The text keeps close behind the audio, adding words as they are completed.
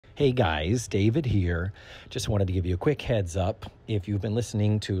Hey guys, David here. Just wanted to give you a quick heads up. If you've been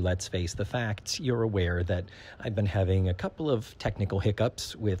listening to Let's Face the Facts, you're aware that I've been having a couple of technical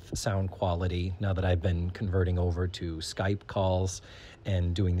hiccups with sound quality now that I've been converting over to Skype calls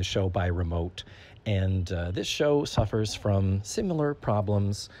and doing the show by remote. And this show suffers from similar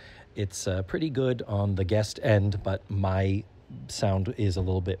problems. It's pretty good on the guest end, but my sound is a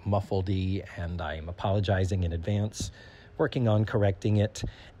little bit muffledy, and I'm apologizing in advance, working on correcting it.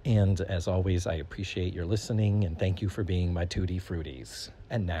 And as always, I appreciate your listening and thank you for being my tutti fruities.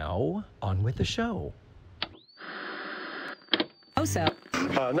 And now, on with the show.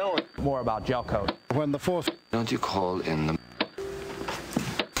 No. More about gel coat. When the fourth... Don't you call in the...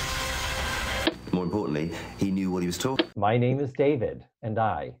 More importantly, he knew what he was talking. My name is David, and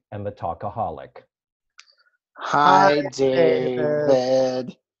I am a talkaholic. Hi,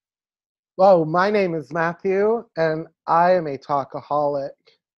 David. Whoa, my name is Matthew, and I am a talkaholic.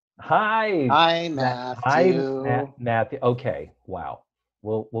 Hi. Hi, Matthew. Hi, Matthew. Okay, wow.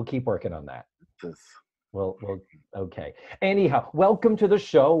 We'll keep working on that. We'll okay. Anyhow, welcome to the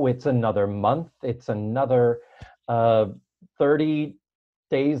show. It's another month. It's another 30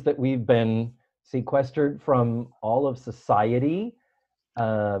 days that we've been sequestered from all of society.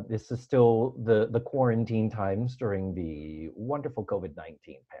 This is still the quarantine times during the wonderful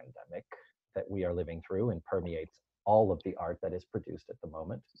COVID-19 pandemic that we are living through and permeates all of the art that is produced at the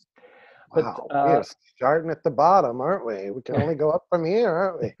moment. Wow, we're starting at the bottom, aren't we? We can only go up from here,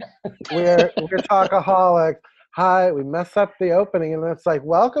 aren't we? We're talkaholic. Hi, we mess up the opening, and it's like,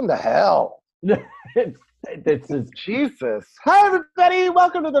 welcome to hell. This is Jesus. Hi, everybody.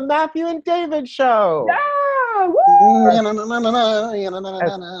 Welcome to the Matthew and David Show. yeah, woo! As I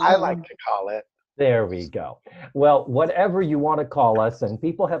like to call it. There we go. Well, whatever you want to call us, and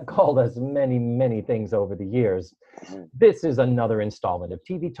people have called us many, many things over the years, this is another installment of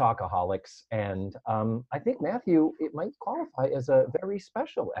TV Talkaholics, and I think, Matthew, it might qualify as a very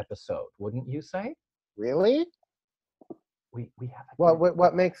special episode, wouldn't you say? Really? We have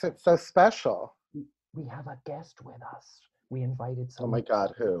What makes it so special? we have a guest with us. We invited Oh someone. my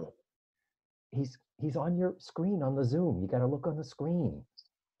God, who? He's on your screen on the Zoom. You got to look on the screen.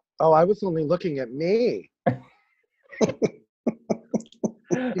 Oh, I was only looking at me. You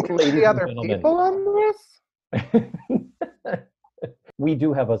can see other people on this? We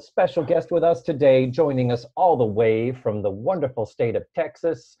do have a special guest with us today, joining us all the way from the wonderful state of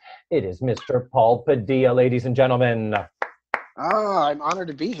Texas. It is Mr. Paul Padilla, ladies and gentlemen. Oh, I'm honored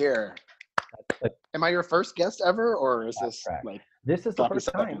to be here. Am I your first guest ever, or is this like This is the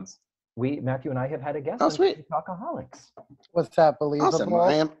first time seconds? Matthew and I have had a guest Oh, on sweet. Talkaholics. Was that believable?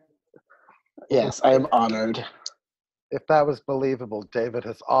 Awesome. Yes, I am honored. If that was believable, David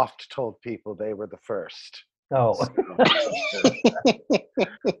has oft told people they were the first. Oh.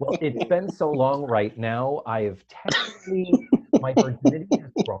 Well, it's been so long right now. I've technically, my virginity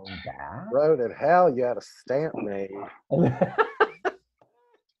has grown back. Road in hell, you had a stamp made.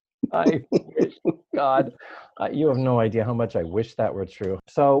 I wish, God, you have no idea how much I wish that were true.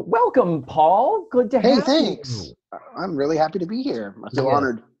 So, welcome, Paul. Good to have you. Thanks. I'm really happy to be here. I feel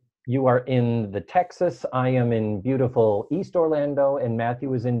honored. You are in the Texas. I am in beautiful East Orlando, and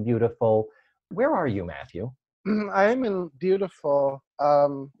Matthew is in beautiful. Where are you, Matthew? I am in beautiful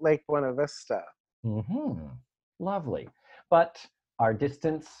Lake Buena Vista. Mm-hmm. Lovely. But our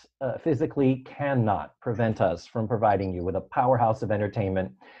distance physically cannot prevent us from providing you with a powerhouse of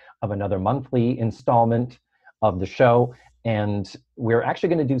entertainment of another monthly installment of the show. And we're actually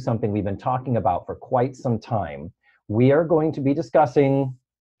going to do something we've been talking about for quite some time. We are going to be discussing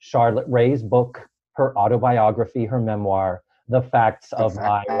Charlotte Rae's book, her autobiography, her memoir, The Facts of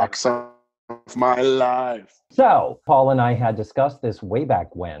My Life. So, Paul and I had discussed this way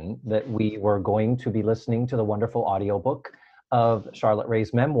back when, that we were going to be listening to the wonderful audiobook of Charlotte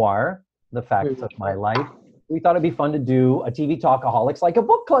Rae's memoir, The Facts of My Life. We thought it'd be fun to do a TV Talkaholics, like a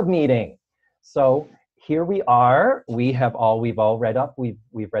book club meeting. So here we are. We've all read up. We've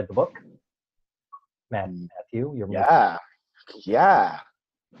read the book. Matthew, you're Yeah.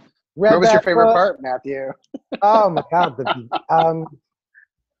 What was your favorite part, Matthew? Oh my God,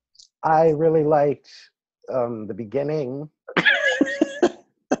 I really liked the beginning,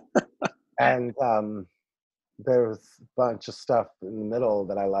 and there was a bunch of stuff in the middle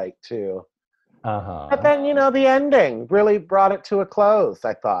that I liked too. But then, the ending really brought it to a close.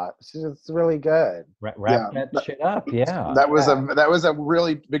 I thought it's really good. Wrap that shit up. Yeah, that was a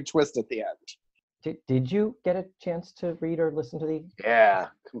really big twist at the end. Did you get a chance to read or listen to the? Yeah,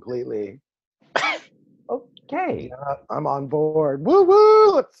 completely. Okay. Yeah, I'm on board. Woo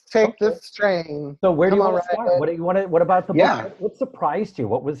woo! Let's take this train. So where do you Come want on, to start? Ryan. What do you want to? What about the Yeah. book? What surprised you?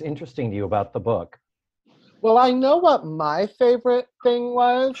 What was interesting to you about the book? Well, I know what my favorite thing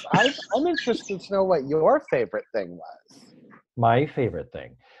was. I'm interested to know what your favorite thing was. My favorite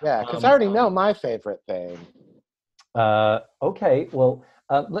thing. Yeah, because I already know my favorite thing. Okay. Well,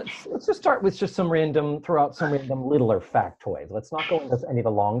 let's just start with just throw out some random littler factoids. Let's not go into any of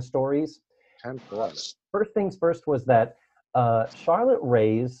the long stories. 10-4. First things first was that Charlotte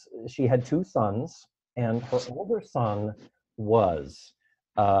Ray's, she had two sons, and her older son was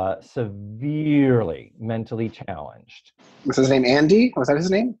severely mentally challenged. Was his name Andy? Was that his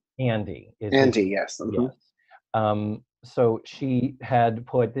name? Andy is Andy, yes. Mm-hmm. Yes. So she had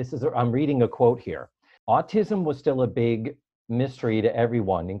put, I'm reading a quote here. Autism was still a big mystery to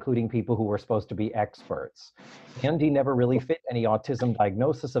everyone, including people who were supposed to be experts. Andy never really fit any autism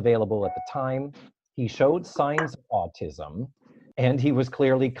diagnosis available at the time. He showed signs of autism, and he was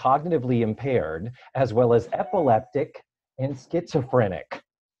clearly cognitively impaired, as well as epileptic and schizophrenic,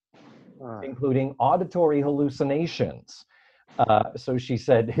 including auditory hallucinations. So she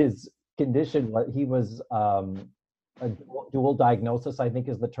said his condition, he was a dual diagnosis, I think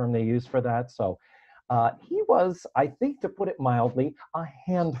is the term they use for that. So he was, I think, to put it mildly, a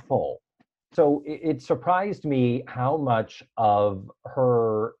handful. So it surprised me how much of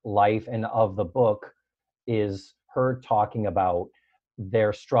her life and of the book is her talking about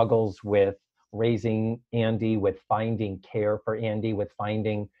their struggles with raising Andy, with finding care for Andy, with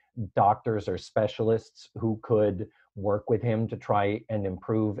finding doctors or specialists who could work with him to try and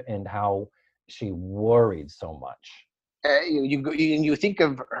improve, and how she worried so much. You think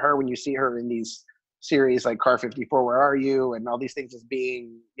of her when you see her in these series like Car 54, Where Are You? And all these things as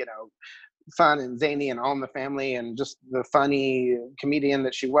being, fun and zany and All in the Family and just the funny comedian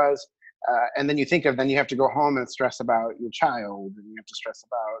that she was. And then then you have to go home and stress about your child, and you have to stress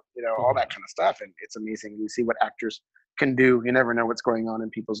about, all that kind of stuff. And it's amazing. You see what actors can do. You never know what's going on in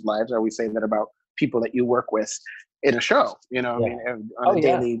people's lives. I always say that about people that you work with in a show, I mean, on a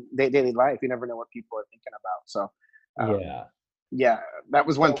daily life, you never know what people are thinking about. So, yeah, that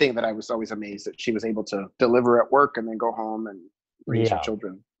was one thing that I was always amazed that she was able to deliver at work and then go home and raise her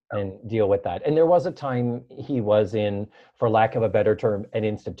children. And deal with that. And there was a time he was in, for lack of a better term, an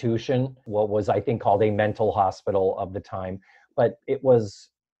institution, what was, I think, called a mental hospital of the time. But it was,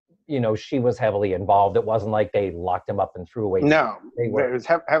 she was heavily involved. It wasn't like they locked him up and threw away. No, they were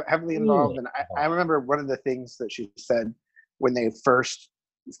heavily involved. And I remember one of the things that she said when they first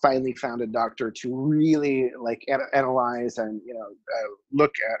finally found a doctor to really analyze and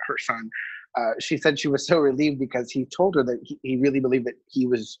look at her son. She said she was so relieved because he told her that he really believed that he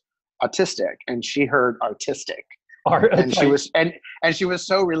was autistic, and she heard artistic. And she was and she was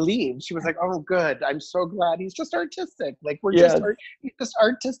so relieved. She was like, "Oh, good! I'm so glad he's just artistic. Like he's just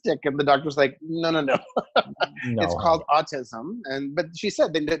artistic." And the doctor's like, "No. It's called autism." But she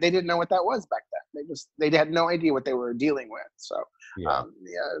said they didn't know what that was back then. They had no idea what they were dealing with. So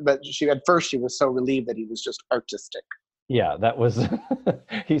but at first she was so relieved that he was just artistic. Yeah, that was,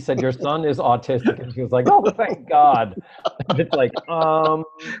 he said, "Your son is autistic." And she was like, "Oh, thank God." It's like, don't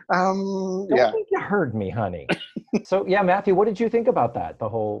think you heard me, honey. So yeah, Matthew, what did you think about that? The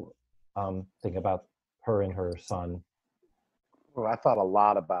whole thing about her and her son. Well, I thought a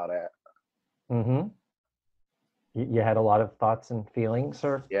lot about it. Mm-hmm. You had a lot of thoughts and feelings,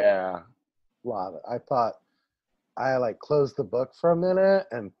 sir? Yeah, a lot. I thought, I closed the book for a minute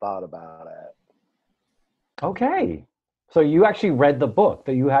and thought about it. Okay. So you actually read the book,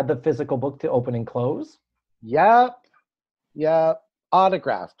 that you had the physical book to open and close? Yep.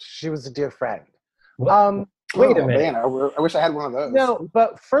 Autographed. She was a dear friend. Wait a minute. Man, I wish I had one of those. No,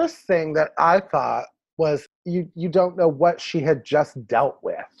 but first thing that I thought was you don't know what she had just dealt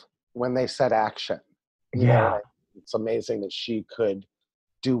with when they said action. You know, it's amazing that she could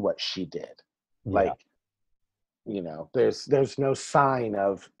do what she did. Yeah. There's no sign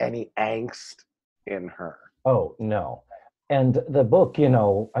of any angst in her. Oh, no. And the book,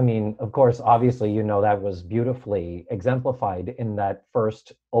 I mean, of course, obviously, that was beautifully exemplified in that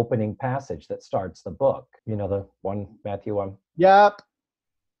first opening passage that starts the book. The one, Matthew? Yep.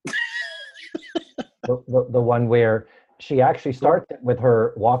 the one where she actually starts it with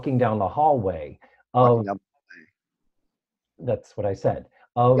her walking down the hallway of, that's what I said,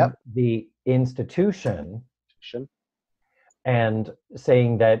 of the institution. And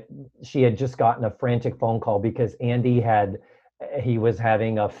saying that she had just gotten a frantic phone call because Andy he was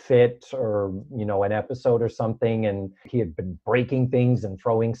having a fit or, an episode or something, and he had been breaking things and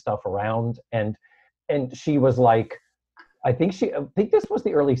throwing stuff around. And she was like, I think this was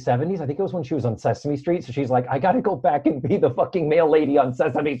the early 70s. I think it was when she was on Sesame Street. So she's like, I got to go back and be the fucking mail lady on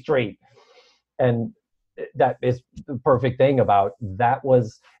Sesame Street. And that is the perfect thing about that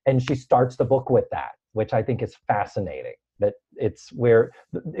and she starts the book with that, which I think is fascinating. That it's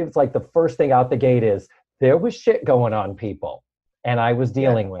like the first thing out the gate is there was shit going on, people, and I was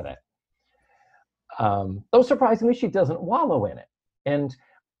dealing with it. Though surprisingly, she doesn't wallow in it. And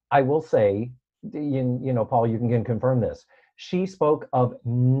I will say, you know, Paul, you can confirm this. She spoke of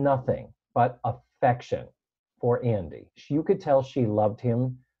nothing but affection for Andy. You could tell she loved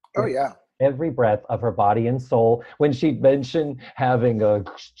him. Oh, yeah. Every breath of her body and soul. When she mentioned having a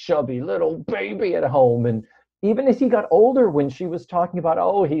chubby little baby at home, and even as he got older, when she was talking about,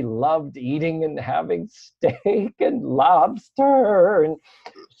 oh, he loved eating and having steak and lobster, and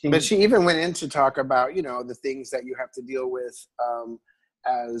but she even went in to talk about, you know, the things that you have to deal with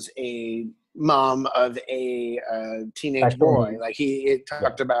as a mom of a teenage boy. Like he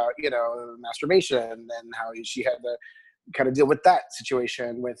talked about, you know, masturbation and how she had to kind of deal with that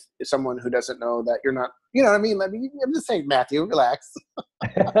situation with someone who doesn't know that you're not, you know what I mean? I'm just saying, Matthew, relax.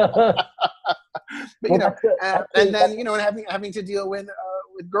 But, you know, and then, you know, having to deal with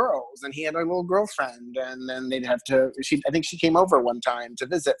girls, and he had a little girlfriend, and then they'd have to, I think she came over one time to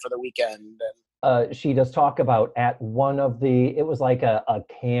visit for the weekend. And she does talk about at one of it was like a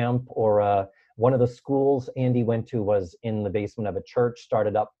camp or one of the schools Andy went to was in the basement of a church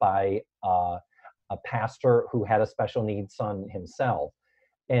started up by a pastor who had a special needs son himself.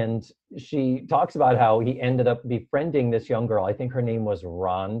 And she talks about how he ended up befriending this young girl. I think her name was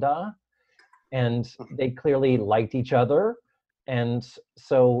Rhonda. And they clearly liked each other. And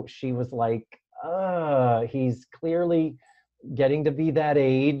so she was like, he's clearly getting to be that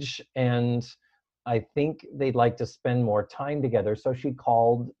age. And I think they'd like to spend more time together. So she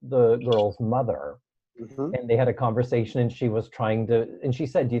called the girl's mother. And they had a conversation, and she was and she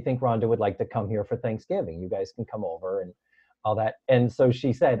said, do you think Rhonda would like to come here for Thanksgiving? You guys can come over and all that. And so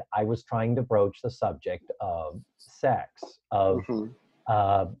she said, I was trying to broach the subject of sex, of,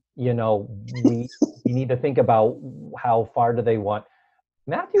 you know, we need to think about how far do they want.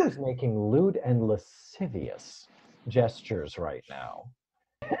 Matthew is making lewd and lascivious gestures right now.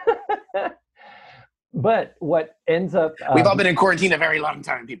 But what ends up... we've all been in quarantine a very long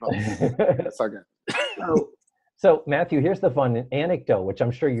time, people. That's so good. So, Matthew, here's the fun anecdote, which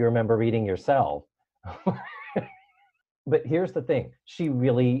I'm sure you remember reading yourself. But here's the thing. She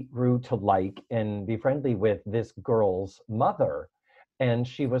really grew to like and be friendly with this girl's mother. And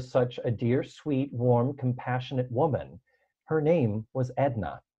she was such a dear, sweet, warm, compassionate woman. Her name was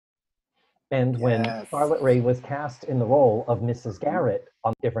Edna. And when Charlotte Rae was cast in the role of Mrs. Garrett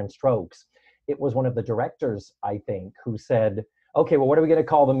on Different Strokes, it was one of the directors, I think, who said, okay, well, what are we going to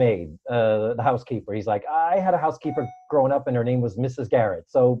call the maid, the housekeeper? He's like, I had a housekeeper growing up and her name was Mrs. Garrett.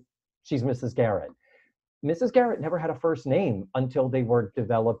 So she's Mrs. Garrett. Mrs. Garrett never had a first name until they were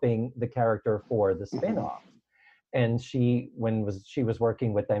developing the character for the spin-off. And when she was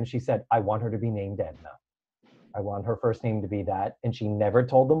working with them, she said, I want her to be named Edna. I want her first name to be that. And she never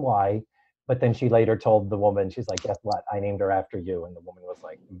told them why. But then she later told the woman, she's like, guess what? I named her after you. And the woman was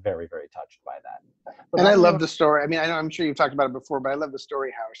like very, very touched by that. And I love the story. I mean, I'm sure you've talked about it before, but I love the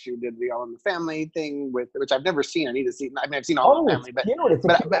story how she did the All in the Family thing which I've never seen. I need to see. I mean, I've seen All in the Family,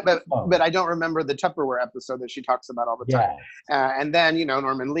 but I don't remember the Tupperware episode that she talks about all the time. And then, you know,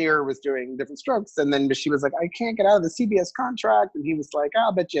 Norman Lear was doing Different Strokes, and then she was like, I can't get out of the CBS contract. And he was like,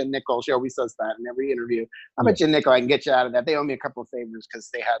 I'll bet you a nickel. She always says that in every interview. I'll bet you a nickel I can get you out of that. They owe me a couple of favors because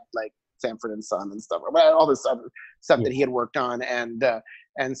they had like Sanford and Son and stuff, all this other stuff that he had worked on, and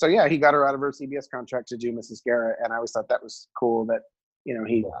so he got her out of her CBS contract to do Mrs. Garrett, and I always thought that was cool that, you know,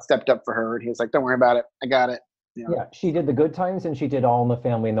 he stepped up for her, and he was like, don't worry about it, I got it. You know? Yeah, she did The Good Times and she did All in the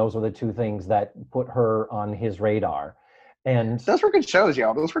Family, and those were the two things that put her on his radar. And those were good shows,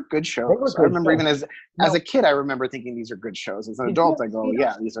 y'all. Those were good shows. I remember even as a kid, I remember thinking these are good shows. As an adult, I go,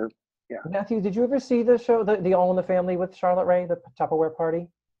 these are. Yeah. Matthew, did you ever see the show, the All in the Family with Charlotte Rae, the Tupperware Party?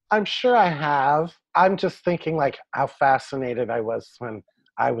 I'm sure I have. I'm just thinking like how fascinated I was when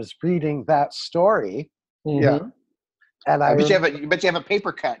I was reading that story. Yeah. And I bet you have a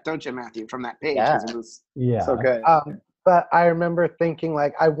paper cut, don't you, Matthew, from that page? Yeah. It was so good. But I remember thinking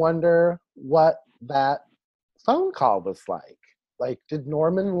like, I wonder what that phone call was like. Like, did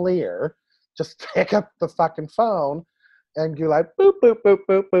Norman Lear just pick up the fucking phone and go like, boop, boop, boop,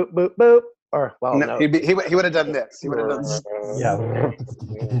 boop, boop, boop, boop? Or, well, no. He would have done this. He would have done this. Yeah.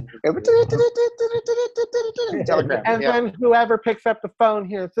 Telegram. And then whoever picks up the phone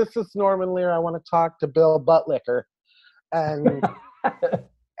hears, this is Norman Lear. I want to talk to Bill Buttlicker. And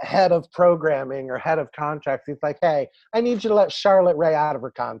head of programming or head of contracts. He's like, hey, I need you to let Charlotte Rae out of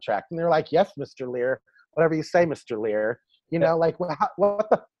her contract. And they're like, yes, Mr. Lear, whatever you say, Mr. Lear. You know, like, what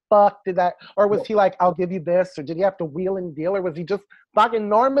the fuck did that, or was he like, I'll give you this, or did he have to wheel and deal, or was he just fucking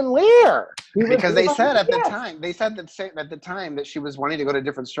Norman Lear? Because they said at the time that she was wanting to go to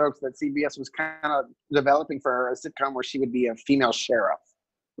different strokes, that CBS was kind of developing for her a sitcom where she would be a female sheriff,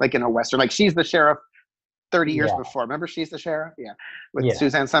 like in a Western, like she's the sheriff 30 years before. Remember She's the Sheriff? Yeah. With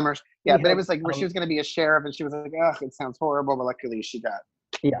Suzanne Summers. Yeah, but it was like where she was going to be a sheriff and she was like, ugh, it sounds horrible, but luckily she got.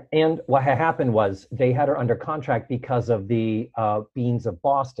 Yeah, and what had happened was they had her under contract because of the Beans of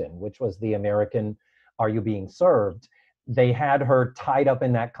Boston, which was the American Are You Being Served? They had her tied up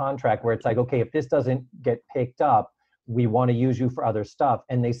in that contract where it's like, okay, if this doesn't get picked up, we want to use you for other stuff.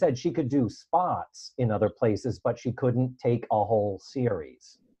 And they said she could do spots in other places, but she couldn't take a whole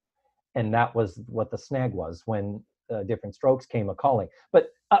series. And that was what the snag was when Different Strokes came a-calling. But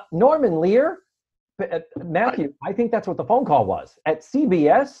Norman Lear, Matthew, I think that's what the phone call was. At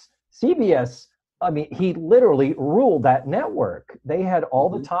CBS, I mean, he literally ruled that network. They had all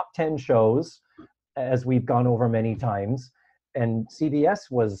the top 10 shows, as we've gone over many times, and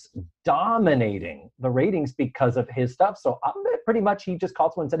CBS was dominating the ratings because of his stuff. So pretty much he just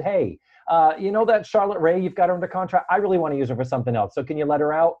called someone and said, hey, you know that Charlotte Rae, you've got her under contract? I really want to use her for something else. So can you let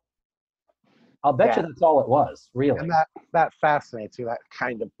her out? I'll bet you that's all it was, really. And that fascinates you, that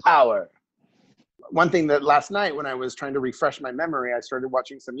kind of power. One thing that last night when I was trying to refresh my memory, I started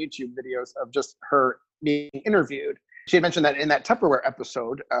watching some YouTube videos of just her being interviewed. She had mentioned that in that Tupperware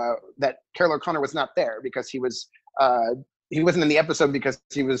episode that Carol O'Connor was not there because he wasn't in the episode because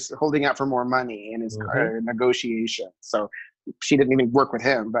he was holding out for more money in his negotiation. So she didn't even work with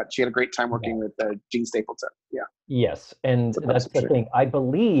him, but she had a great time working with Gene Stapleton. Yeah. Yes, and that's the thing. I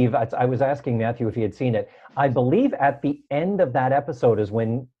believe, I was asking Matthew if he had seen it. I believe at the end of that episode is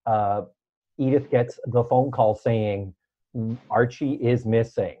when Edith gets the phone call saying, Archie is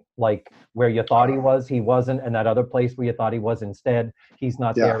missing. Like where you thought he was, he wasn't, and that other place where you thought he was instead, he's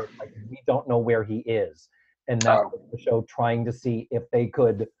not there. Like, we don't know where he is. And that was the show trying to see if they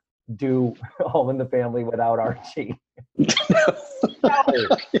could do All in the Family without Archie. You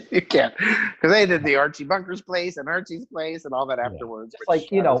can't, because they did the Archie Bunker's place and Archie's place and all that afterwards. Just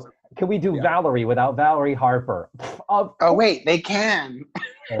like, you know, can we do Valerie without Valerie Harper? Wait, they can.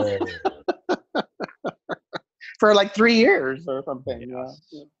 For like 3 years or something. Yes.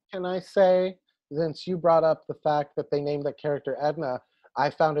 Yeah. Can I say, since you brought up the fact that they named that character Edna, I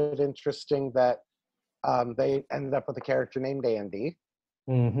found it interesting that they ended up with a character named Andy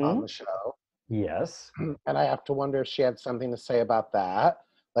on the show. Yes. And I have to wonder if she had something to say about that.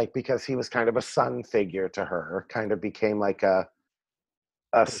 Like, because he was kind of a son figure to her, kind of became like a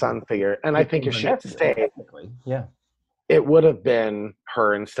son figure. And I think if she had stayed, it would have been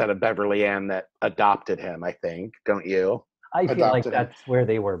her instead of Beverly Ann that adopted him, I think. Don't you? I feel like that's where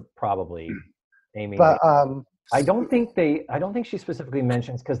they were probably aiming. But I don't think she specifically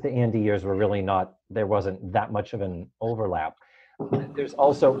mentions, because the Andy years were really not, there wasn't that much of an overlap. There's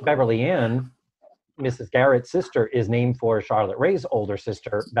also Beverly Ann, Mrs. Garrett's sister, is named for Charlotte Rae's older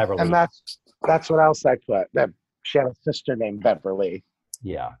sister, Beverly. And that's what else I put. That she had a sister named Beverly.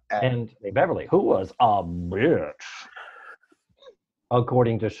 Yeah. And Beverly, who was a bitch,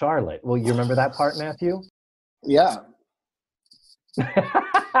 according to Charlotte. Well, you remember that part, Matthew? Yeah.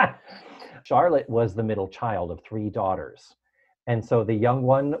 Charlotte was the middle child of 3 daughters. And so the young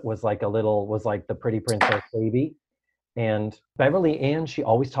one was like the pretty princess baby. And Beverly Ann, she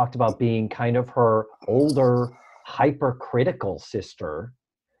always talked about being kind of her older, hypercritical sister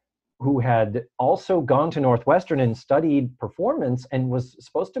who had also gone to Northwestern and studied performance and was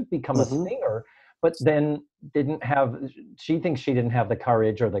supposed to become a singer, but then she thinks she didn't have the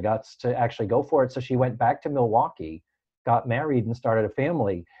courage or the guts to actually go for it. So she went back to Milwaukee, got married and started a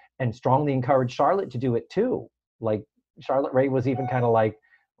family, and strongly encouraged Charlotte to do it too. Like Charlotte Rae was even kind of like,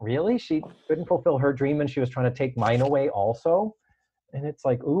 really? She couldn't fulfill her dream and she was trying to take mine away also? And it's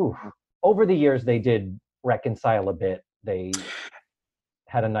like, ooh. Over the years, they did reconcile a bit. They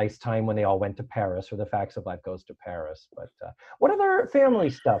had a nice time when they all went to Paris, or The Facts of Life Goes to Paris. But what other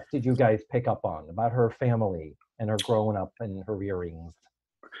family stuff did you guys pick up on about her family and her growing up and her rearings?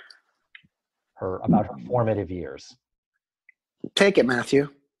 About her formative years? Take it, Matthew.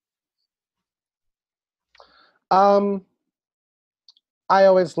 I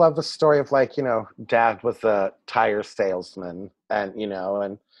always love the story of, like, you know, Dad was a tire salesman, and, you know,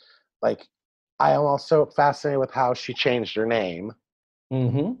 and like, I am also fascinated with how she changed her name.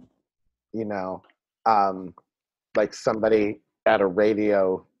 Mm-hmm. You know, like somebody at a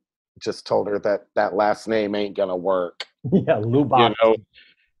radio just told her that last name ain't gonna work. Yeah, Lubach. You know,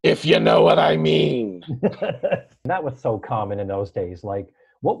 If you know what I mean. That was so common in those days. Like,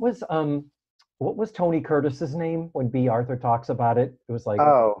 what was Tony Curtis's name when B. Arthur talks about it? It was like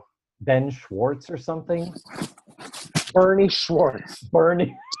Ben Schwartz or something. Bernie Schwartz.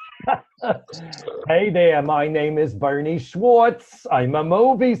 Bernie. Hey there, my name is Bernie Schwartz. I'm a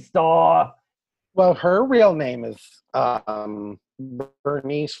movie star. Well, her real name is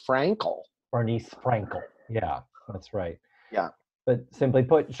Bernice Frankel. Bernice Frankel. Yeah, that's right. Yeah. But simply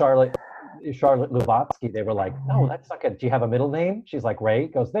put, Charlotte Lubotsky, they were like, no, that's not good. Do you have a middle name? She's like, Ray.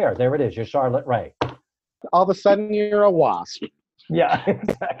 Goes, there it is. You're Charlotte Ray. All of a sudden, you're a wasp. Yeah,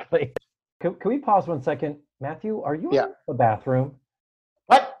 exactly. Can we pause 1 second? Matthew, are you in the bathroom?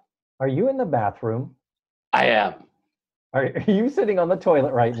 What? Are you in the bathroom? I am. Are you sitting on the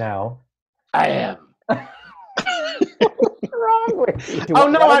toilet right now? I am. What's wrong with you? Oh,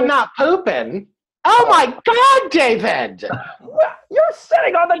 no, I'm not pooping. Oh, my God, David. You're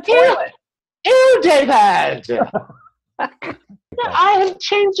sitting on the toilet. Ew, David. I am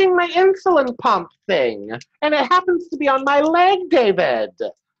changing my insulin pump thing, and it happens to be on my leg, David.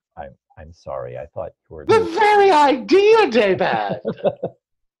 I'm sorry. I thought you were... The very idea, David,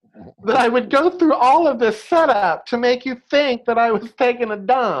 that I would go through all of this setup to make you think that I was taking a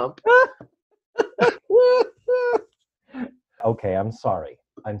dump. Okay, I'm sorry.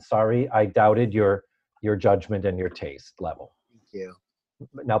 I doubted your judgment and your taste level. Thank you.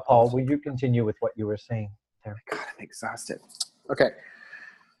 Now, Paul, will you continue with what you were saying there? God, I'm exhausted. Okay.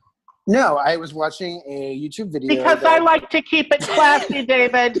 No, I was watching a YouTube video. Because I like to keep it classy,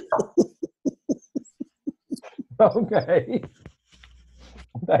 David. Okay.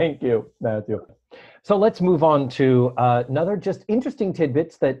 Thank you, Matthew. So let's move on to another just interesting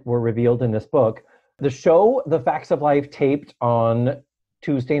tidbits that were revealed in this book. The show, The Facts of Life, taped on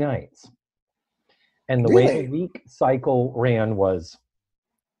Tuesday nights. And the way the week cycle ran was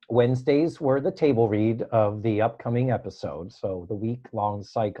Wednesdays were the table read of the upcoming episode, so the week-long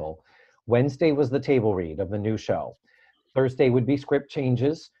cycle. Wednesday was the table read of the new show. Thursday would be script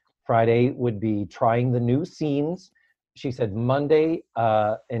changes. Friday would be trying the new scenes. She said Monday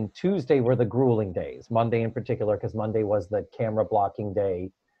and Tuesday were the grueling days. Monday in particular, because Monday was the camera blocking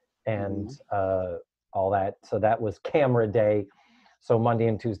day and all that. So that was camera day. So Monday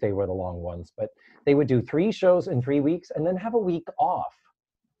and Tuesday were the long ones. But they would do 3 shows in 3 weeks and then have a week off.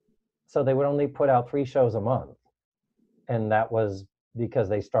 So they would only put out 3 shows a month. And that was because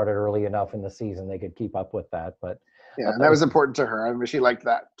they started early enough in the season they could keep up with that. But yeah, and that was important to her. I mean, she liked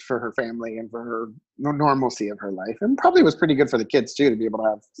that for her family and for her normalcy of her life. And probably was pretty good for the kids, too, to be able to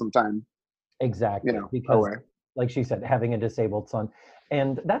have some time. Exactly. Because, away. Like she said, having a disabled son.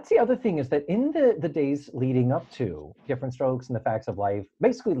 And that's the other thing is that in the days leading up to Different Strokes and The Facts of Life,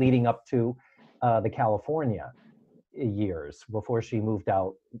 basically leading up to the California years before she moved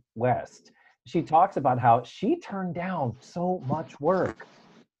out west, she talks about how she turned down so much work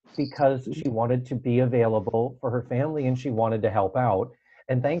because she wanted to be available for her family and she wanted to help out.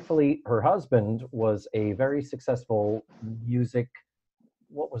 And thankfully, her husband was a very successful music,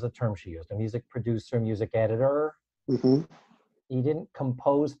 what was the term she used? A music producer, music editor. Mm-hmm. He didn't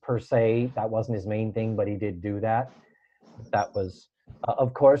compose per se. That wasn't his main thing, but he did do that. That was,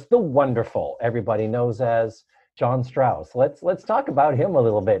 of course, the wonderful, everybody knows as John Strauss. Let's talk about him a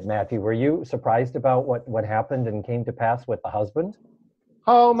little bit, Matthew. Were you surprised about what happened and came to pass with the husband?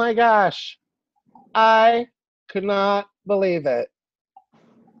 Oh my gosh. I could not believe it.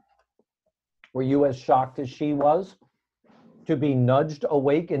 Were you as shocked as she was to be nudged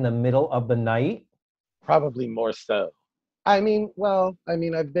awake in the middle of the night? Probably more so. I've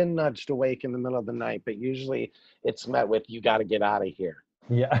been nudged awake in the middle of the night, but usually it's met with, you got to get out of here.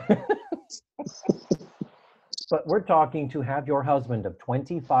 Yeah. But we're talking to have your husband of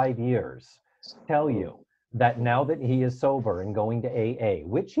 25 years tell you that now that he is sober and going to AA,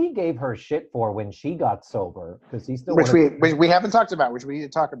 which he gave her shit for when she got sober, because he still... Which we haven't talked about, which we need to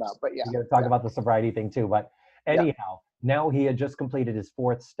talk about, but yeah. We got to talk about the sobriety thing too, but anyhow, now he had just completed his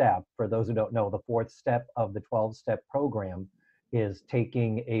 4th step. For those who don't know, the 4th step of the 12-step program is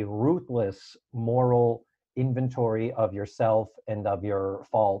taking a ruthless moral inventory of yourself and of your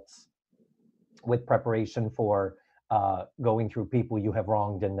faults with preparation for going through people you have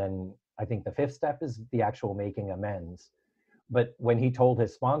wronged. And then I think the 5th step is the actual making amends. But when he told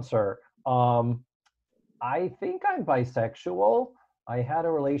his sponsor, I think I'm bisexual. I had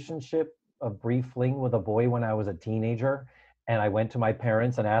a relationship, a brief fling with a boy when I was a teenager. And I went to my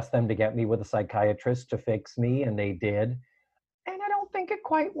parents and asked them to get me with a psychiatrist to fix me. And they did. And I don't think it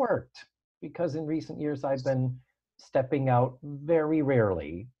quite worked, because in recent years, I've been stepping out very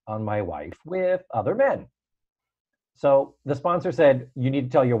rarely on my wife with other men. So the sponsor said, you need to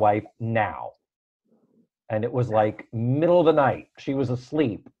tell your wife now. And it was like middle of the night. She was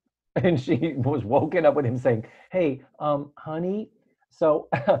asleep. And she was woken up with him saying, hey, honey, so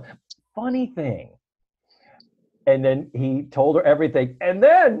funny thing. And then he told her everything. And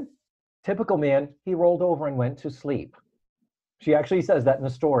then, typical man, he rolled over and went to sleep. She actually says that in the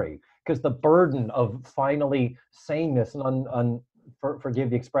story, because the burden of finally saying this and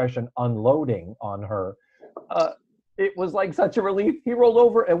forgive the expression, unloading on her, it was like such a relief. He rolled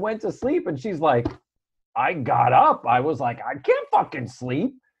over and went to sleep. And she's like, I got up. I was like, I can't fucking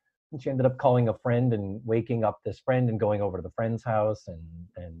sleep. And she ended up calling a friend and waking up this friend and going over to the friend's house.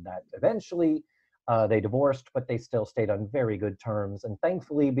 And that eventually they divorced, but they still stayed on very good terms. And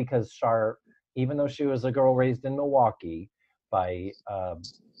thankfully, because Char, even though she was a girl raised in Milwaukee by,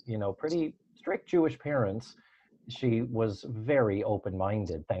 pretty strict Jewish parents, she was very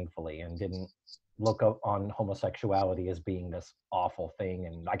open-minded, thankfully, and didn't look up on homosexuality as being this awful thing.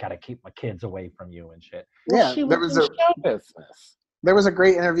 And I got to keep my kids away from you and shit. Yeah, she was in show business. There was a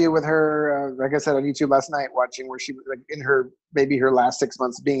great interview with her, like I said, on YouTube last night, watching where she was like in her last 6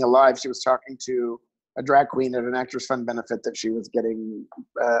 months being alive. She was talking to a drag queen at an Actors Fund benefit that she was getting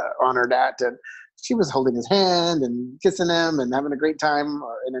honored at, and she was holding his hand and kissing him and having a great time,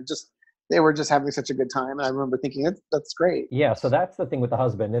 and they were just having such a good time. And I remember thinking, that's great. Yeah, so that's the thing with the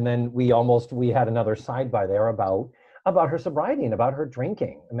husband. And then we had another sidebar there about her sobriety and about her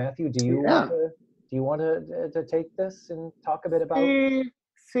drinking. Matthew, do you want to take this and talk a bit about?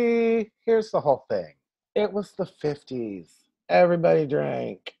 See, here's the whole thing. It was the 50s. Everybody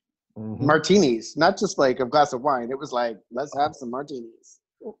drank. Mm-hmm. Martinis, not just like a glass of wine. It was like, let's have some martinis.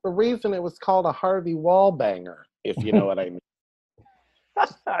 The reason it was called a Harvey Wallbanger, if you know what I mean.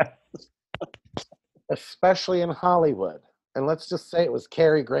 Especially in Hollywood. And let's just say it was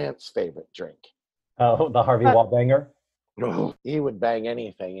Cary Grant's favorite drink. Oh, the Harvey Wallbanger? He would bang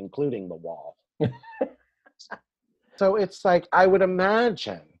anything, including the wall. So it's like, I would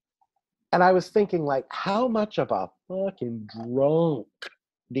imagine, and I was thinking, like, how much of a fucking drunk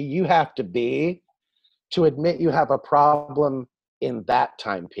do you have to be to admit you have a problem in that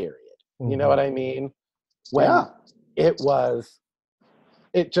time period? You know what I mean? When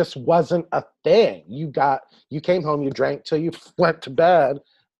it just wasn't a thing. You came home, you drank till you went to bed,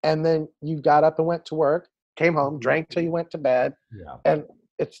 and then you got up and went to work, came home, drank till you went to bed. Yeah. And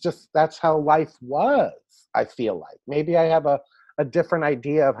it's just, that's how life was, I feel like. Maybe I have a different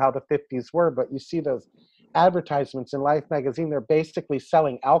idea of how the 50s were, but you see those advertisements in Life magazine, they're basically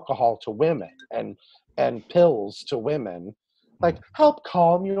selling alcohol to women and pills to women. Like, help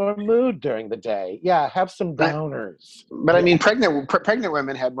calm your mood during the day. Yeah, have some downers. But I mean, pregnant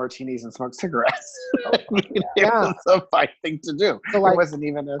women had martinis and smoked cigarettes. It was a fine thing to do. So, like, it wasn't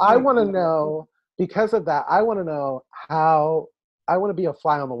even a thing. I want to know, because of that, I want to know how, I want to be a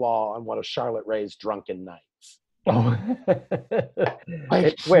fly on the wall on one of Charlotte Ray's drunken nights. Oh.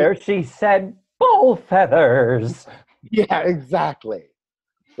 Where she said, bull feathers. Yeah, exactly.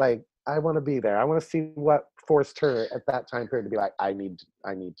 Like, I want to be there. I want to see what forced her at that time period to be like, I need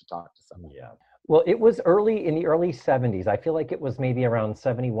to talk to someone. Yeah. Well, it was in the early 70s. I feel like it was maybe around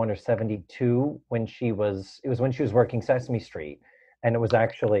 71 or 72 when she was working Sesame Street. And it was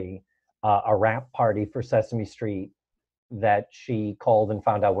actually a wrap party for Sesame Street that she called and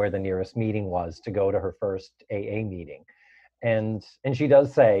found out where the nearest meeting was to go to her first AA meeting. And she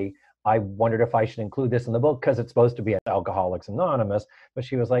does say, I wondered if I should include this in the book because it's supposed to be Alcoholics Anonymous. But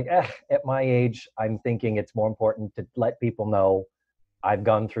she was like, at my age, I'm thinking it's more important to let people know I've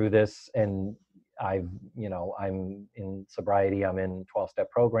gone through this and I'm in sobriety, I'm in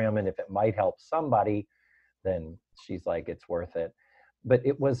 12-step program. And if it might help somebody, then she's like, it's worth it. But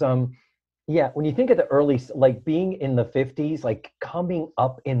it was, when you think of the early, like being in the 50s, like coming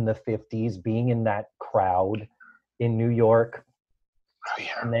up in the 50s, being in that crowd in New York. Oh,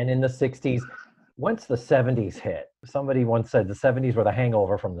 yeah. And then in the 60s, once the 70s hit, somebody once said the 70s were the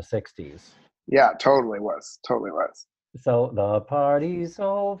hangover from the 60s. Yeah, totally was. So the party's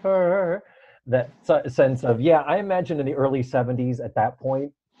over. That sense of, I imagine in the early 70s at that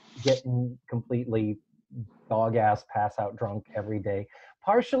point, getting completely dog-ass pass-out drunk every day.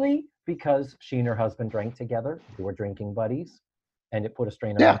 Partially because she and her husband drank together. They were drinking buddies. And it put a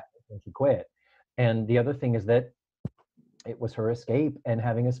strain on her and she quit. And the other thing is that it was her escape and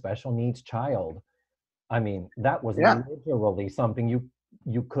having a special needs child. I mean, that was literally something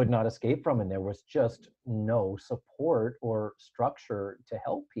you could not escape from. And there was just no support or structure to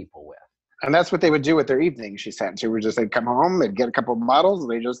help people with. And that's what they would do with their evenings, she said. She would just, they'd come home, they'd get a couple of bottles,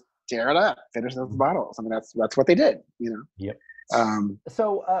 and they just tear it up, finish those bottles. I mean, that's what they did, you know? Yep.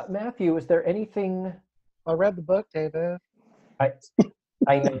 So, Matthew, is there anything I read the book, David. I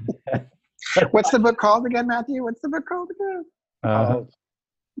know. What's the book called again, Matthew? What's the book called again?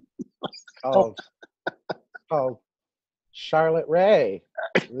 Called Charlotte Ray.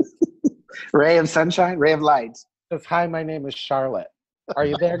 Ray of Sunshine, Ray of Light. Says, hi, my name is Charlotte. Are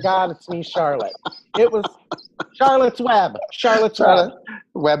you there, God? It's me, Charlotte. It was Charlotte's Web.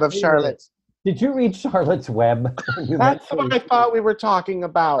 Web of Charlotte. Did you read Charlotte's Web? That's what I thought we were talking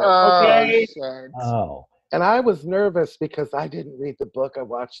about. Okay. Oh. And I was nervous because I didn't read the book. I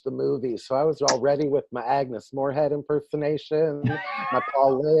watched the movie. So I was all ready with my Agnes Moorehead impersonation, my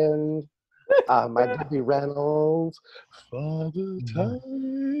Paul Lynde, my Debbie Reynolds. Father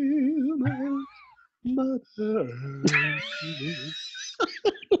Time, Mother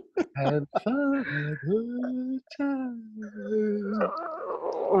and Father Time.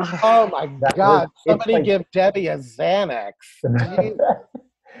 Oh my God. Somebody give Debbie a Xanax.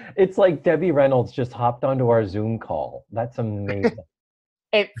 It's like Debbie Reynolds just hopped onto our Zoom call. That's amazing.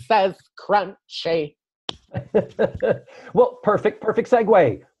 It says crunchy. Well, perfect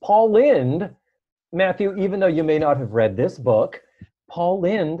segue. Paul Lynde, Matthew, even though you may not have read this book, Paul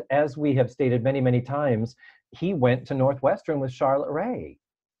Lynde, as we have stated many, many times, he went to Northwestern with Charlotte Ray.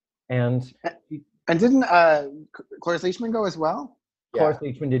 And didn't Cloris Leachman go as well? Cloris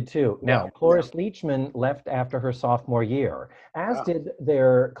Leachman did too. Now, Cloris Leachman left after her sophomore year, as did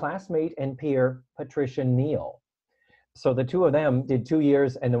their classmate and peer, Patricia Neal. So the two of them did 2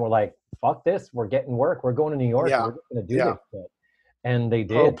 years and then were like, fuck this, we're getting work. We're going to New York. Yeah. We're going to do this shit. And they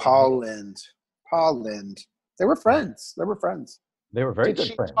did. Oh, Paul Lynde. They were friends. They were very good friends. Did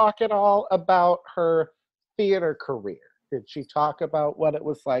she friends. talk at all about her theater career? Did she talk about what it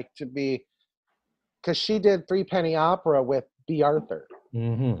was like to be, because she did Three Penny Opera with B. Arthur.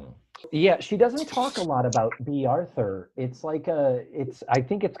 Mm-hmm. Yeah, she doesn't talk a lot about B. Arthur. It's like I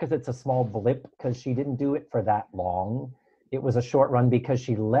think it's because it's a small blip because she didn't do it for that long. It was a short run because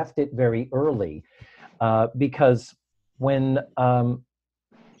she left it very early because when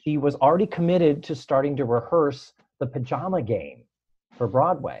she was already committed to starting to rehearse The Pajama Game for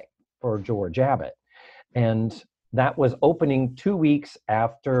Broadway for George Abbott. And that was opening 2 weeks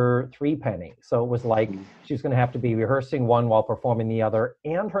after Three Penny. So it was like she was going to have to be rehearsing one while performing the other,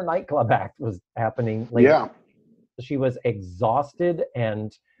 and her nightclub act was happening later. Yeah. She was exhausted,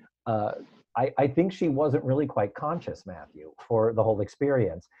 and I think she wasn't really quite conscious, Matthew, for the whole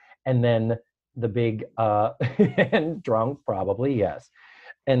experience. And then the big, and drunk probably, yes.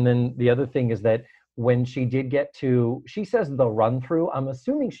 And then the other thing is that when she did get to, she says the run-through, I'm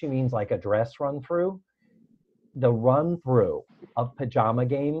assuming she means like a dress run-through. The run-through of Pajama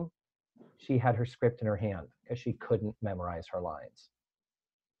Game, she had her script in her hand because she couldn't memorize her lines.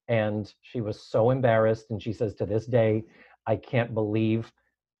 And she was so embarrassed. And she says, to this day, I can't believe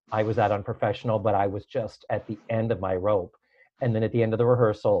I was that unprofessional, but I was just at the end of my rope. And then at the end of the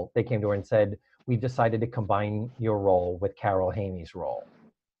rehearsal, they came to her and said, we decided to combine your role with Carol Hamey's role.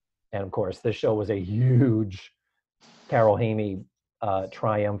 And of course, this show was a huge Carol Hamey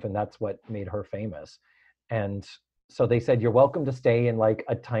triumph, and that's what made her famous. And so they said, you're welcome to stay in like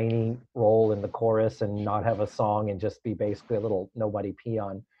a tiny role in the chorus and not have a song and just be basically a little nobody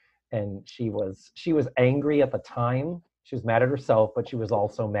peon. And she was angry at the time. She was mad at herself, but she was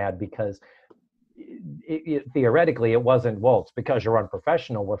also mad because theoretically it wasn't, well, it's because you're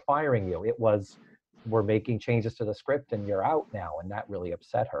unprofessional, we're firing you. It was, we're making changes to the script and you're out now. And that really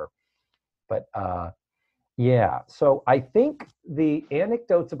upset her. But yeah, so I think the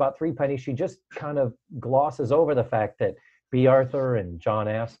anecdotes about Three Penny, she just kind of glosses over the fact that B. Arthur and John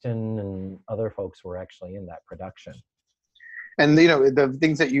Aston and other folks were actually in that production. And you know, the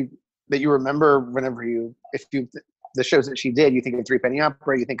things that you remember whenever the shows that she did, you think of Three Penny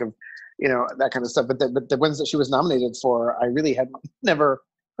Opera, you think of, you know, that kind of stuff. But the ones that she was nominated for, I really had never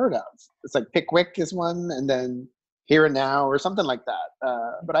heard of. It's like Pickwick is one, and then Here and Now or something like that.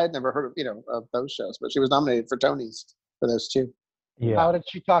 But I had never heard of, you know, of those shows. But she was nominated for Tonys for those two. Yeah. How did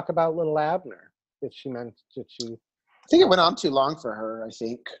she talk about Little Abner? I think it went on too long for her, I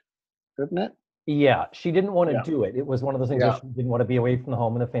think. Didn't it? Yeah, she didn't want to do it. It was one of those things that she didn't want to be away from the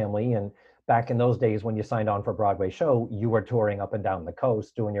home and the family. And back in those days, when you signed on for a Broadway show, you were touring up and down the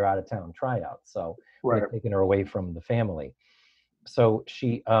coast doing your out-of-town tryouts. So we're taking her away from the family. So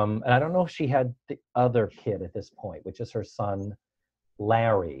she, and I don't know if she had the other kid at this point, which is her son,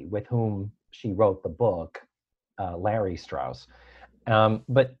 Larry, with whom she wrote the book, Larry Strauss.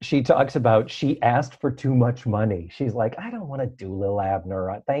 But she talks about, she asked for too much money. She's like, I don't want to do Lil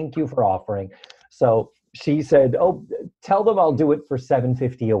Abner. Thank you for offering. So she said, oh, tell them I'll do it for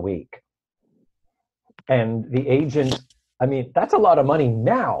 $750 a week. And the agent, I mean, that's a lot of money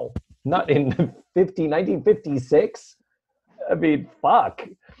now. not in 1956. I mean, fuck.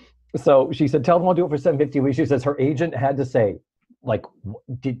 So she said, tell them I'll do it for $750 a week. She says her agent had to say, like,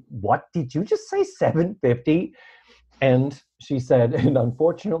 what did you just say, $750? And she said, and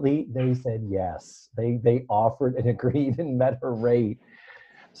unfortunately, they said yes. They offered and agreed and met her rate.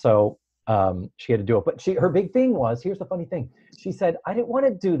 So she had to do it. But her big thing was, here's the funny thing. She said, I didn't want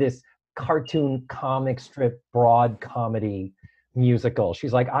to do this cartoon comic strip broad comedy musical.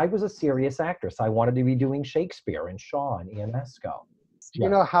 She's like, I was a serious actress. I wanted to be doing Shakespeare and Shaw and Ionesco. Do you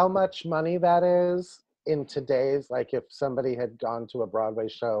know how much money that is in today's, like if somebody had gone to a Broadway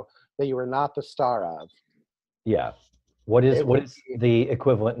show that you were not the star of? Yeah. What is the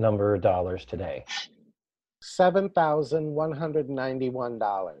equivalent number of dollars today?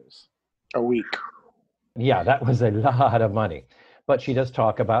 $7,191 a week. Yeah, that was a lot of money. But she does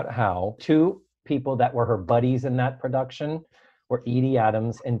talk about how two people that were her buddies in that production were Edie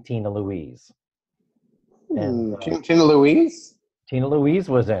Adams and Tina Louise. And, Tina Louise? Tina Louise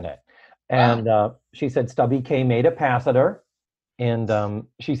was in it. And she said Stubby K made a pass at her. And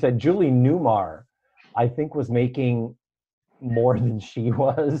she said Julie Newmar, I think, was making more than she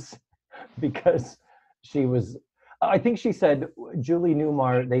was because she was, I think she said Julie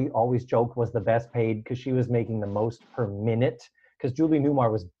Newmar, they always joke, was the best paid because she was making the most per minute, because Julie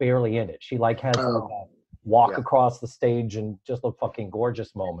Newmar was barely in it. She like has like a walk across the stage and just a fucking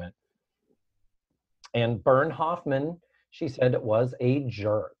gorgeous moment. And Bern Hoffman, she said, it was a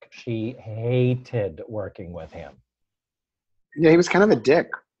jerk. She hated working with him. Yeah, he was kind of a dick.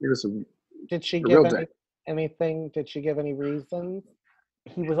 He was Did she give anything? Did she give any reasons?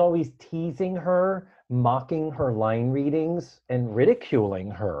 He was always teasing her, mocking her line readings, and ridiculing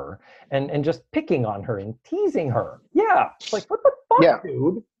her, and just picking on her and teasing her. Yeah, it's like, what the fuck,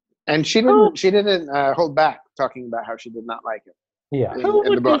 dude? And she didn't hold back talking about how she did not like it. Yeah, who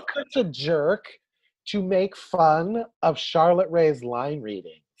would be such a jerk to make fun of Charlotte Ray's line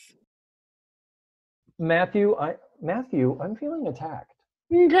readings? Matthew, I'm feeling attacked.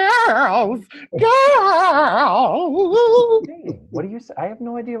 Girls. What do you say? I have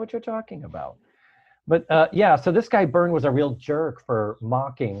no idea what you're talking about. But yeah, so this guy Byrne was a real jerk for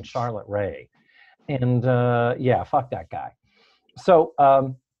mocking Charlotte Ray. And yeah, fuck that guy. So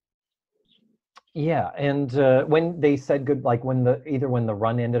yeah, and when they said good, like either when the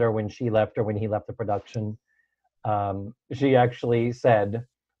run ended or when she left or when he left the production, she actually said,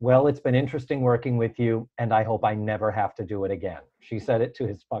 well, it's been interesting working with you, and I hope I never have to do it again. She said it to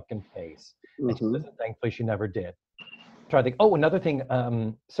his fucking face. And she said, thankfully, she never did. Try to think. Oh, another thing.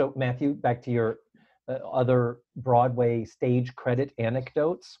 So, Matthew, back to your other Broadway stage credit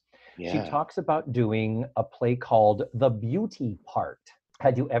anecdotes. Yeah. She talks about doing a play called The Beauty Part.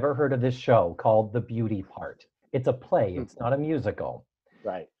 Had you ever heard of this show called The Beauty Part? It's a play. It's not a musical.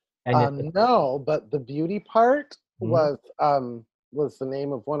 Right. And no, but The Beauty Part was the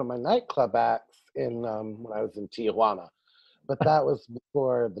name of one of my nightclub acts in when I was in Tijuana. But that was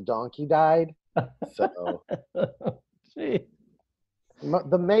before the donkey died. So the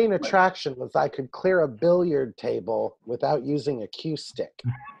main attraction was I could clear a billiard table without using a cue stick.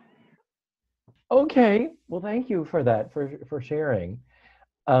 Okay. Well, thank you for that, for sharing.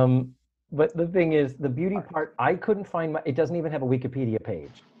 But the thing is, The Beauty Part, I couldn't find it doesn't even have a Wikipedia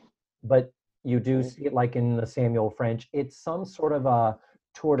page. But you do see it like in the Samuel French. It's some sort of a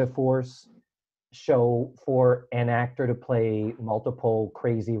tour de force show for an actor to play multiple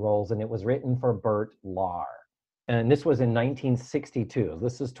crazy roles, and it was written for Bert Lahr. And this was in 1962.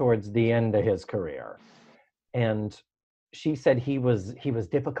 This is towards the end of his career. And she said he was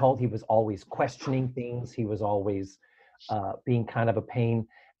difficult. He was always questioning things. He was always being kind of a pain.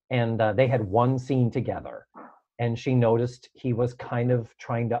 And they had one scene together. And she noticed he was kind of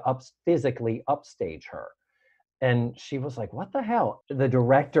trying to physically upstage her. And she was like, what the hell? The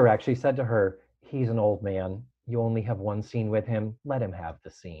director actually said to her, he's an old man. You only have one scene with him. Let him have the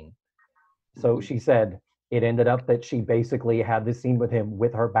scene. So she said it ended up that she basically had the scene with him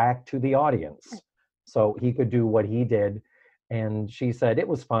with her back to the audience. So he could do what he did. And she said it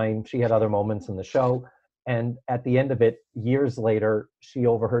was fine. She had other moments in the show. And at the end of it, years later, she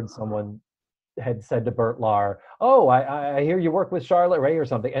overheard someone had said to Bert Lahr, oh, I hear you work with Charlotte Ray or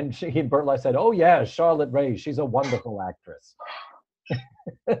something. And Bert Lahr said, oh yeah, Charlotte Ray, she's a wonderful actress.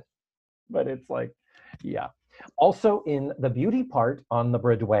 But it's like, yeah. Also in The Beauty Part on the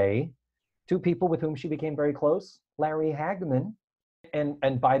Broadway, two people with whom she became very close, Larry Hagman,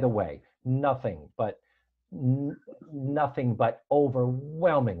 and by the way, nothing but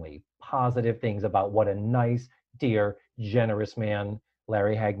overwhelmingly positive things about what a nice, dear, generous man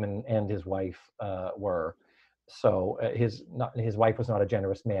Larry Hagman and his wife were. So his wife was not a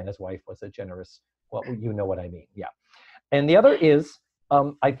generous man. His wife was a generous, well, you know what I mean. Yeah. And the other is,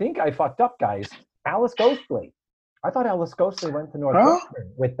 I think I fucked up, guys. Alice Ghostly. I thought Alice Ghostly went to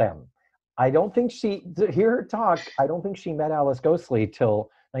Northwestern with them. I don't think to hear her talk, I don't think she met Alice Ghostly till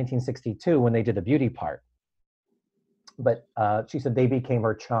 1962 when they did the beauty part. But she said they became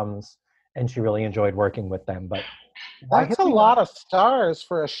her chums and she really enjoyed working with them. But that's a lot of stars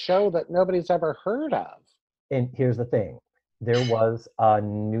for a show that nobody's ever heard of. And here's the thing. There was a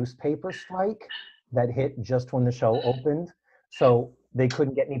newspaper strike that hit just when the show opened. So they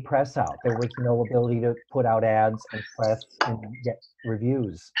couldn't get any press out. There was no ability to put out ads and press and get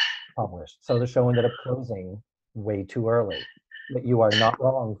reviews published. So the show ended up closing way too early. But you are not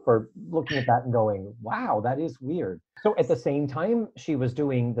wrong for looking at that and going, wow, that is weird. So at the same time she was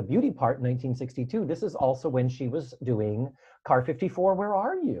doing the beauty part in 1962, this is also when she was doing Car 54, Where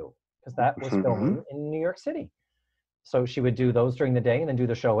Are You? Because that was filming in New York City. So she would do those during the day and then do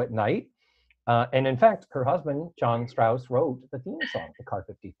the show at night. And in fact, her husband, John Strauss, wrote the theme song to Car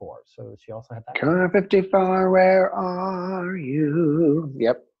 54. So she also had that. Car 54, where are you?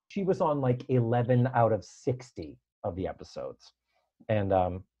 Yep. She was on like 11 out of 60 of the episodes. And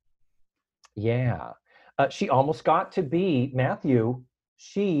she almost got to be Matthew.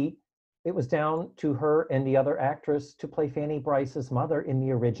 It was down to her and the other actress to play Fanny Bryce's mother in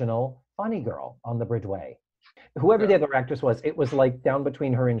the original Funny Girl on the Bridgeway. Whoever the other actress was, it was like down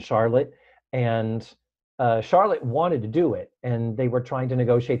between her and Charlotte. And Charlotte wanted to do it, and they were trying to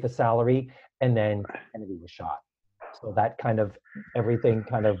negotiate the salary, and then Kennedy was shot. So that kind of, everything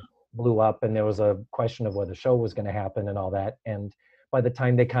kind of blew up, and there was a question of whether the show was going to happen and all that. And by the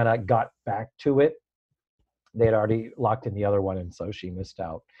time they kind of got back to it, they had already locked in the other one, and so she missed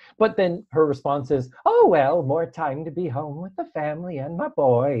out. But then her response is, oh, well, more time to be home with the family and my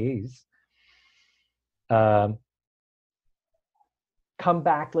boys. Come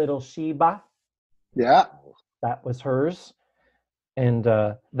Back, Little Sheba. Yeah. That was hers. And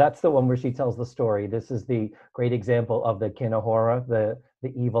that's the one where she tells the story. This is the great example of the kinahora, the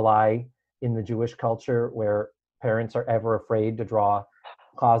evil eye in the Jewish culture, where parents are ever afraid to draw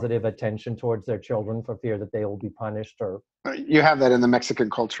positive attention towards their children for fear that they will be punished. Or you have that in the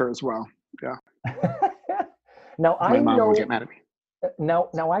Mexican culture as well. Yeah. Now my mom will get mad at me. Now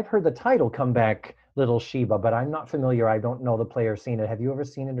I've heard the title "Come Back, Little Sheba," but I'm not familiar. I don't know the play or seen it. Have you ever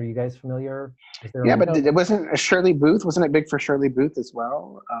seen it? Are you guys familiar? Yeah, but it wasn't Shirley Booth. Wasn't it big for Shirley Booth as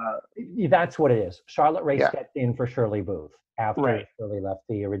well? That's what it is. Charlotte Rae stepped in for Shirley Booth after Shirley left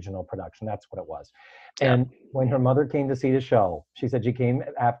the original production. That's what it was. And when her mother came to see the show, she said she came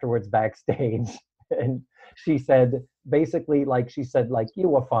afterwards backstage, and she said, basically, you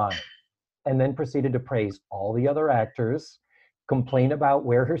were fine. And then proceeded to praise all the other actors, complain about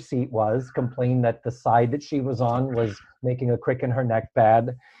where her seat was, complain that the side that she was on was making a crick in her neck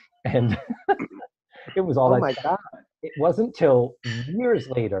bad. And it was all my God. It wasn't till years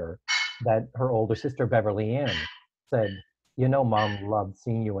later that her older sister, Beverly Ann, said, you know, Mom loved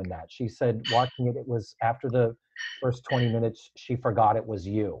seeing you in that. She said, watching it, it was after the first 20 minutes, she forgot it was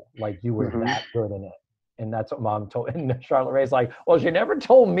you. Like, you were that good in it. And that's what Mom told. And Charlotte Rae's like, well, she never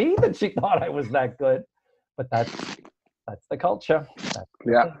told me that she thought I was that good. But that's the culture.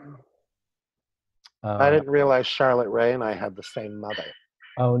 I didn't realize Charlotte Rae and I had the same mother.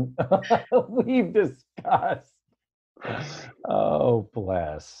 Oh, we've discussed. Oh,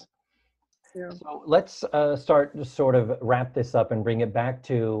 bless. Yeah. So let's start to sort of wrap this up and bring it back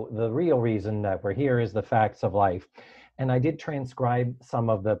to the real reason that we're here is the facts of life. And I did transcribe some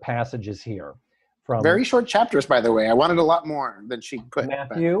of the passages here. From very short chapters, by the way. I wanted a lot more than she put.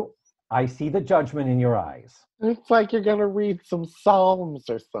 Matthew, I see the judgment in your eyes. It's like you're gonna read some Psalms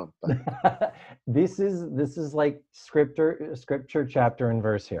or something. This is like scripture chapter and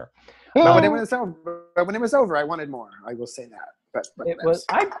verse here. But when it was over, I wanted more. I will say that. But it was.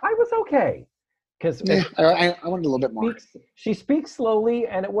 I was okay because I wanted a little bit more. She speaks slowly,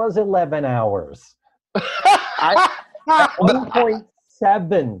 and it was 11 hours.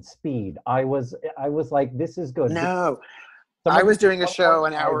 1.7 speed. I was like, this is good. No. I was doing a show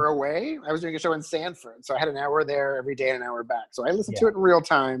an hour away. I was doing a show in Sanford. So I had an hour there every day and an hour back. So I listened to it in real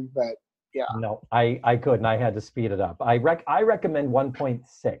time, but yeah. No, I couldn't. I had to speed it up. I recommend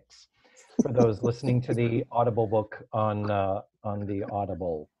 1.6 for those listening to the Audible book on the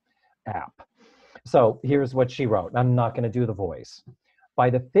Audible app. So here's what she wrote. I'm not going to do the voice.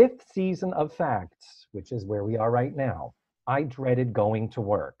 By the 5th season of Facts, which is where we are right now, I dreaded going to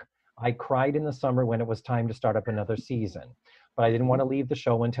work. I cried in the summer when it was time to start up another season, but I didn't want to leave the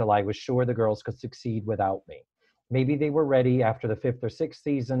show until I was sure the girls could succeed without me. Maybe they were ready after the 5th or 6th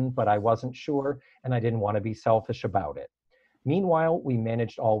season, but I wasn't sure, and I didn't want to be selfish about it. Meanwhile, we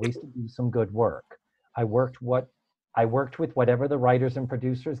managed always to do some good work. I worked with whatever the writers and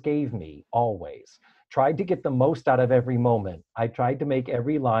producers gave me, always. Tried to get the most out of every moment. I tried to make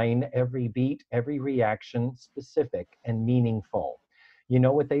every line, every beat, every reaction specific and meaningful. You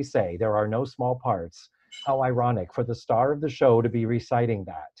know what they say, there are no small parts. How ironic for the star of the show to be reciting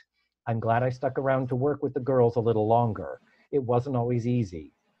that. I'm glad I stuck around to work with the girls a little longer. It wasn't always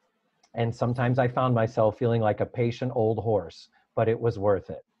easy. And sometimes I found myself feeling like a patient old horse, but it was worth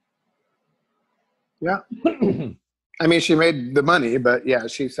it. Yeah. I mean, she made the money, but yeah,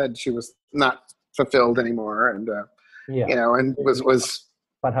 she said she was not fulfilled anymore, and you know, and was.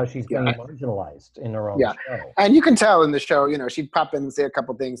 But how she's being marginalized in her own show. And you can tell in the show, you know, she'd pop in and say a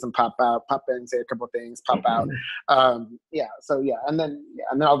couple things and pop out, pop in and say a couple things, pop out. And then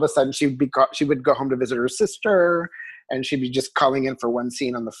all of a sudden she would go home to visit her sister, and she'd be just calling in for one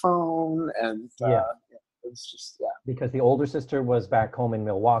scene on the phone, and it's just because the older sister was back home in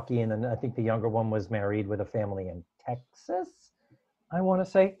Milwaukee, and then I think the younger one was married with a family in Texas, I want to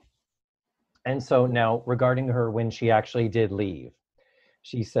say. And so now regarding her when she actually did leave,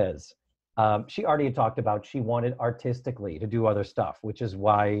 she says, she already had talked about she wanted artistically to do other stuff, which is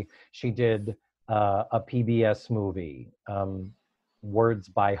why she did a PBS movie, Words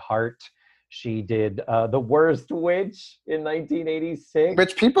by Heart. She did The Worst Witch in 1986.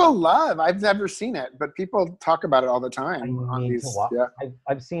 Which people love. I've never seen it, but people talk about it all the time.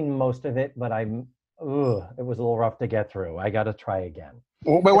 I've seen most of it, but it was a little rough to get through. I got to try again.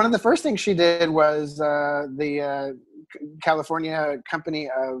 Well, but one of the first things she did was the California company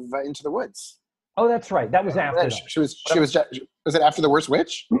of Into the Woods. Oh, that's right. That was after. Was it after The Worst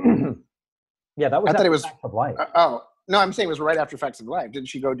Witch? Yeah, that was. I thought it was Facts of Life. No, I'm saying it was right after Facts of Life. Didn't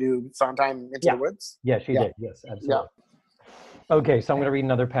she go do Sondheim Into the Woods? Yeah, she did. Yes, absolutely. Yeah. Okay, so I'm going to read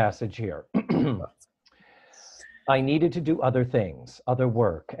another passage here. I needed to do other things, other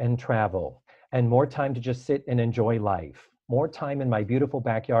work and travel, and more time to just sit and enjoy life. More time in my beautiful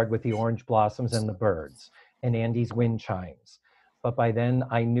backyard with the orange blossoms and the birds and Andy's wind chimes. But by then,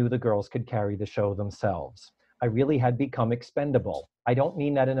 I knew the girls could carry the show themselves. I really had become expendable. I don't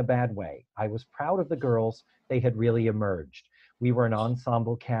mean that in a bad way. I was proud of the girls. They had really emerged. We were an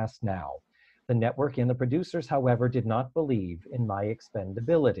ensemble cast now. The network and the producers, however, did not believe in my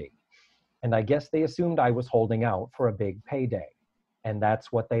expendability. And I guess they assumed I was holding out for a big payday. And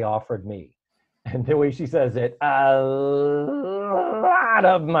that's what they offered me. And the way she says it, a lot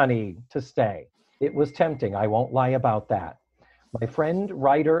of money to stay. It was tempting, I won't lie about that. My friend,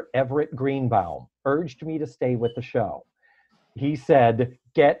 writer Everett Greenbaum, urged me to stay with the show. He said,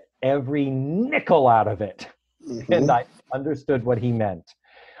 get every nickel out of it. Mm-hmm. And I understood what he meant.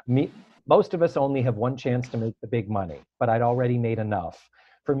 Most of us only have one chance to make the big money, but I'd already made enough.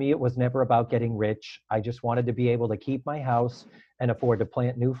 For me, it was never about getting rich. I just wanted to be able to keep my house and afford to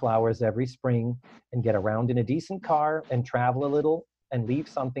plant new flowers every spring and get around in a decent car and travel a little and leave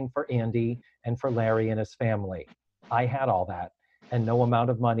something for Andy and for Larry and his family. I had all that, and no amount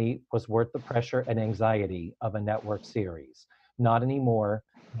of money was worth the pressure and anxiety of a network series. Not anymore,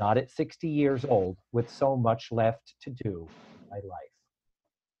 not at 60 years old, with so much left to do in my life.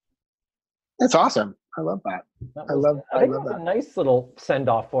 That's awesome. I love that. I love it was a nice little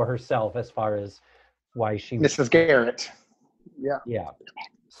send-off for herself as far as why she was Mrs. Garrett. Yeah. Yeah.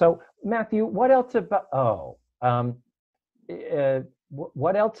 So, Matthew, what else about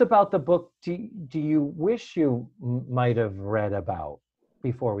what else about the book do you wish you might have read about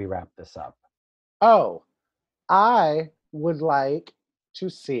before we wrap this up? Oh, I would like to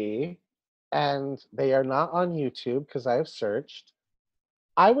see, and they are not on YouTube because I have searched,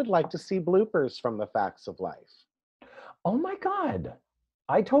 I would like to see bloopers from the Facts of Life. Oh my God.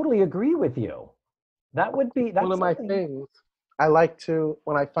 I totally agree with you. That's one of my things. I like to,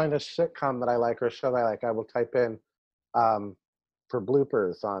 when I find a sitcom that I like or a show that I like, I will type in for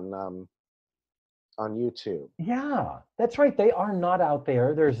bloopers on YouTube. Yeah, that's right. They are not out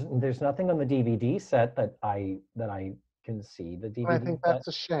there. There's nothing on the DVD set that I can see. The DVD I think that's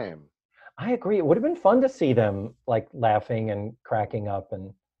a shame. I agree. It would have been fun to see them like laughing and cracking up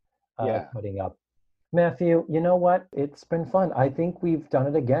and putting up. Matthew, you know what? It's been fun. I think we've done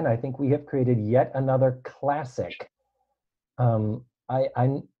it again. I think we have created yet another classic.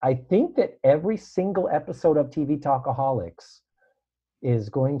 I think that every single episode of TV Talkaholics is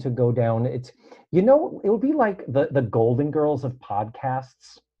going to go down. It'll be like the Golden Girls of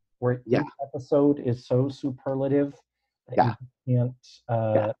podcasts, where each episode is so superlative that you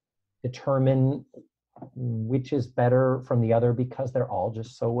can't determine which is better from the other because they're all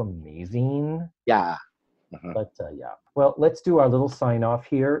just so amazing. Yeah. But yeah. Well, let's do our little sign off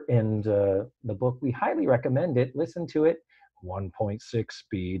here. And the book, we highly recommend it. Listen to it. 1.6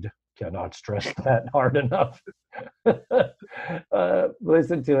 speed. Cannot stress that hard enough.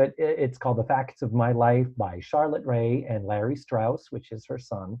 Listen to it. It's called The Facts of My Life by Charlotte Ray and Larry Strauss, which is her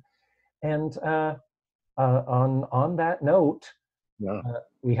son. And on that note,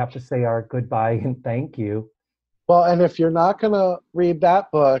 we have to say our goodbye and thank you. Well, and if you're not going to read that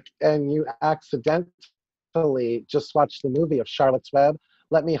book and you accidentally just watch the movie of Charlotte's Web,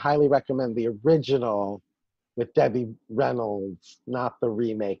 let me highly recommend the original with Debbie Reynolds, not the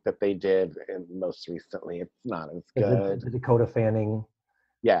remake that they did most recently. It's not as good. The Dakota Fanning.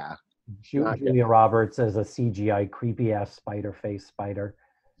 Yeah. Julia Roberts as a CGI creepy ass spider face spider.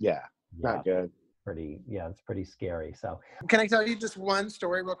 Yeah, not good. It's pretty scary. So can I tell you just one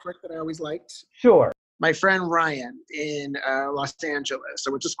story real quick that I always liked? Sure. My friend Ryan in Los Angeles.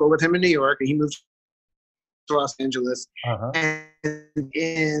 I went to school with him in New York, and he moved to Los Angeles. And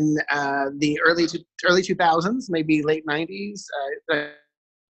in the early 2000s, maybe late 90s, the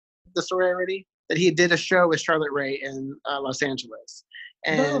story already, that he did a show with Charlotte Ray in Los Angeles.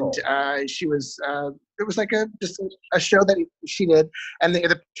 And she was, it was like just a show that she did. And the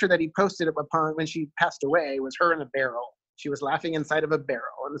picture that he posted upon when she passed away was her in a barrel. She was laughing inside of a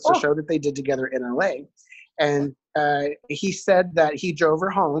barrel. And it's a show that they did together in LA. And he said that he drove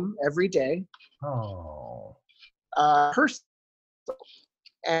her home every day.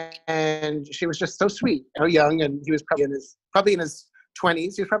 And she was just so sweet, so young, and he was probably in his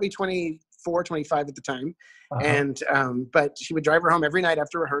 20s. He was probably 24, 25 at the time. And but she would drive her home every night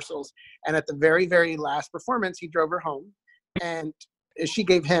after rehearsals, and at the very, very last performance, he drove her home, and she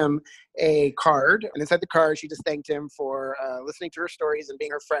gave him a card, and inside the card, she just thanked him for listening to her stories and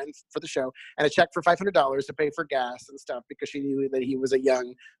being her friend for the show, and a check for $500 to pay for gas and stuff, because she knew that he was a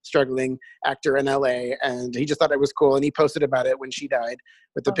young, struggling actor in LA, and he just thought it was cool, and he posted about it when she died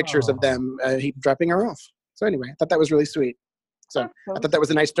with the pictures of them, he dropping her off. So anyway, I thought that was really sweet. So I thought that was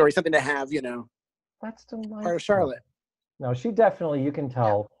a nice story, something to have, That's delightful. Part of Charlotte. No, she definitely, you can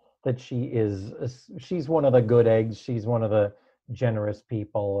tell that she's one of the good eggs. She's one of the generous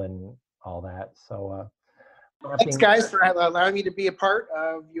people and all that. So thanks guys for allowing me to be a part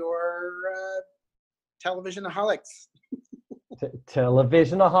of your televisionaholics.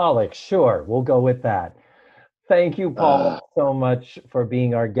 Televisionaholics, sure, we'll go with that. Thank you, Paul, so much for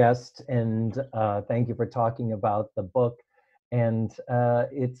being our guest, and thank you for talking about the book. And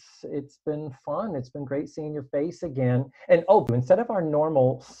it's been fun. It's been great seeing your face again. And instead of our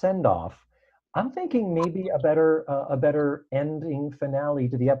normal send-off, I'm thinking maybe a better ending finale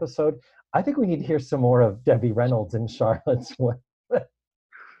to the episode. I think we need to hear some more of Debbie Reynolds in Charlotte's Web.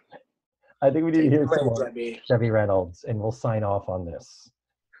 I think we need to hear some more Debbie Reynolds, and we'll sign off on this.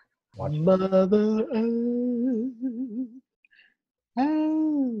 Watch Mother Earth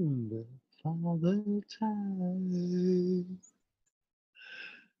and Father Time.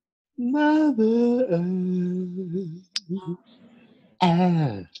 Mother Earth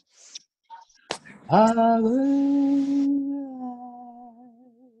and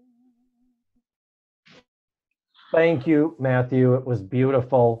Thank you, Matthew. It was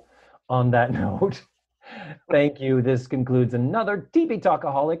beautiful. On that note, thank you. This concludes another TV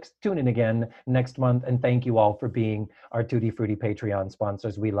Talkaholics. Tune in again next month, and thank you all for being our Tutti Frutti Patreon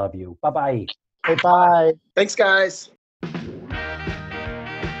sponsors. We love you. Bye-bye. Bye. Thanks, guys.